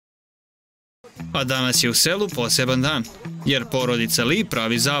A danas je u selu poseban dan, jer porodica Li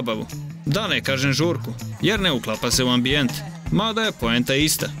pravi zabavu. Da ne kažem žurku, jer ne uklapa se u ambijent, mada je poenta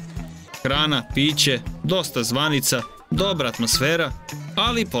ista. Hrana, piće, dosta zvanica, dobra atmosfera,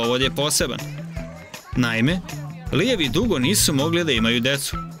 ali povod je poseban. Naime, Lijevi dugo nisu mogli da imaju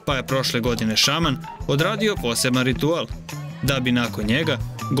decu, pa je prošle godine šaman odradio poseban ritual, da bi nakon njega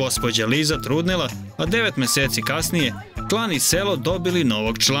gospođa Li zatrudnela, a 9 meseci kasnije klan i selo dobili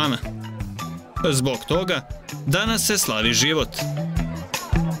novog člana. Zbog toga, danas se slavi život.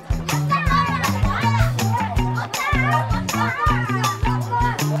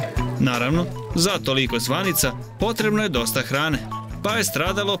 Naravno, za toliko zvanica potrebno je dosta hrane, pa je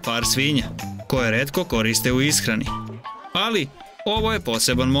stradalo par svinja, koje retko koriste u ishrani. Ali, ovo je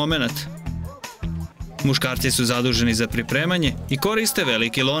poseban moment. Muškarci su zaduženi za pripremanje i koriste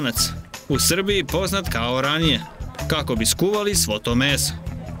veliki lonac, u Srbiji poznat kao ranije, kako bi skuvali svo to meso.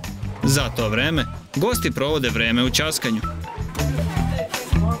 Za to vreme, gosti provode vreme u ćaskanju.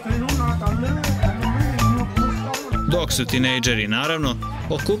 Dok su tinejdžeri, naravno,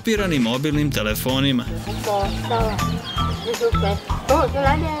 okupirani mobilnim telefonima.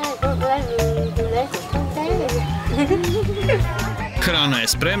 Hrana je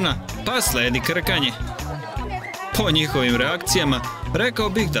spremna, pa sledi krkanje. Po njihovim reakcijama, rekao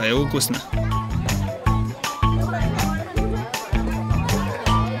bih da je ukusna.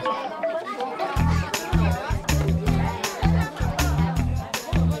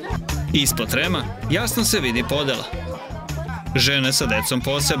 Ispod trema jasno se vidi podela. Žene sa decom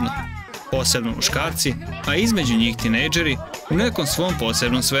posebno muškarci, a između njih tinejdžeri u nekom svom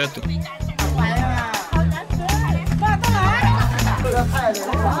posebnom svetu.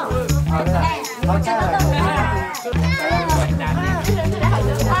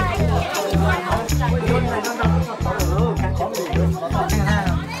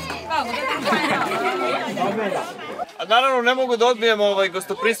 Naravno, ne mogu da odbijem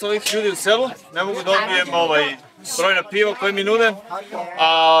gostoprimstvo ovih ljudi u selu, ne mogu da odbijem brojna piva koje mi nude,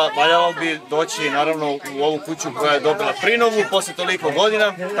 a valjalo bi doći naravno u ovu kuću koja je dobila prinovu posle toliko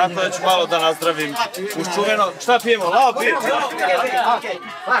godina, tako da ću malo da nazdravim uz čuveno. Šta pijemo? Lao pijem?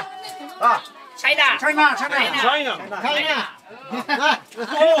 Čajna!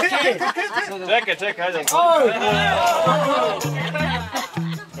 Čekaj, ajde.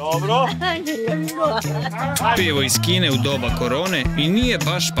 Dobro. Pivo iz Kine u doba korone i nije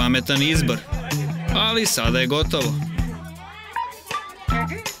baš pametan izbor, ali sada je gotovo.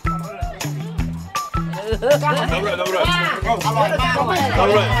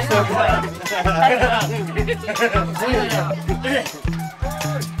 Dobro je.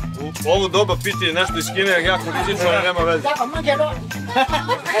 U ovu doba piti nešto iz Kine je jako rizično, ali nema veze.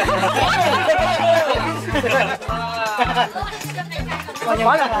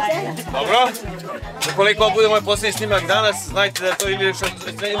 Dobro. Ukoliko ovo bude moj posljednji snimak danas, znajte da je to ili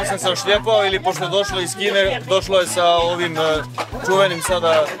sam se ošljepao ili pošto je došlo iz Kine, došlo je sa ovim čuvenim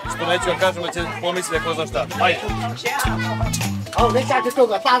sada, što neću vam kažem da će pomisliti ko zna šta. Ajde.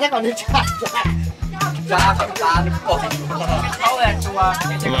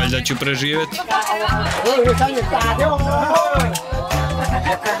 Valjda ću preživjeti.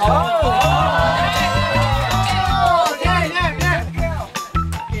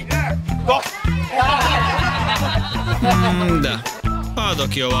 Da, pa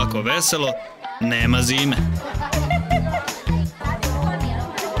dok je ovako veselo, nema zime.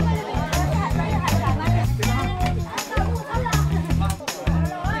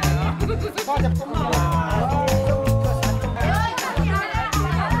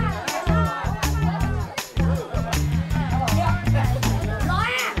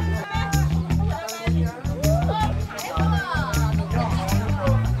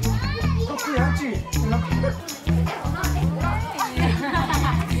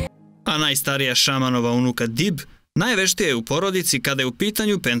 A najstarija šamanova unuka Dib najveštija je u porodici kada je u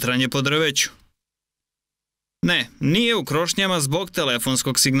pitanju pentranje po drveću. Ne, nije u krošnjama zbog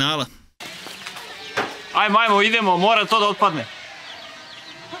telefonskog signala. Ajmo, idemo, mora to da otpadne.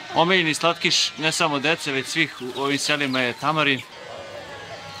 Omiljeni slatkiš, ne samo dece, već svih u ovim selima je tamarin.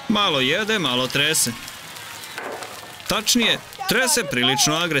 Malo jede, malo trese. Tačnije, trese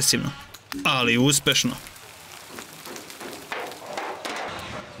prilično agresivno, ali uspešno.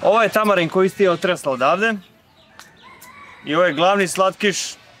 Ovo je tamarin koji ti je otresla odavde. I ovo je glavni slatkiš,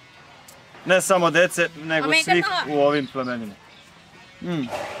 ne samo dece, nego svih u ovim plemenima.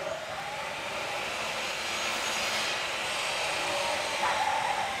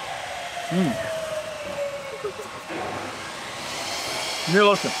 Nije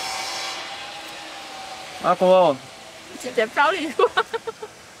loše. Ako malo.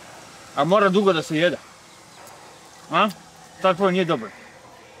 A mora dugo da se jede. A? Tako nije dobro.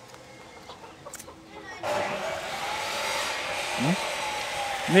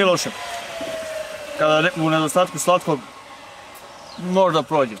 Nije loše. Kada u nedostatku slatkog možda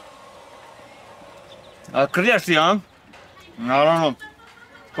prođe. A krljaš a? Naravno.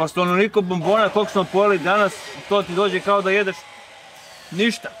 Pošto onoliko bombona koliko smo pojeli danas, to ti dođe kao da jedeš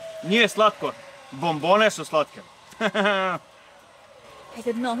ništa. Nije slatko. Bombone su slatke.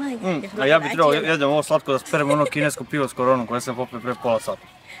 A ja bi trebao jedem ovo slatko da sperem ono kinesko pivo s koronom koje sam popio pre pola sata.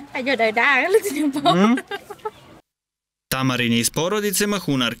 Tamarin je iz porodice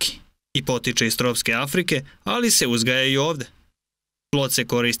mahunarki i potiče iz tropske Afrike, ali se uzgaja i ovde. Plod se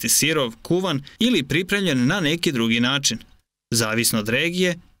koristi sirov, kuvan ili pripremljen na neki drugi način, zavisno od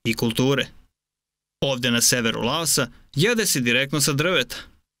regije i kulture. Ovde na severu Laosa jede se direktno sa drveta,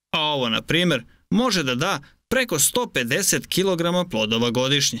 a ovo, na primer, može da da preko 150 kg plodova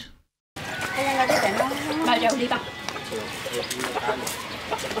godišnje.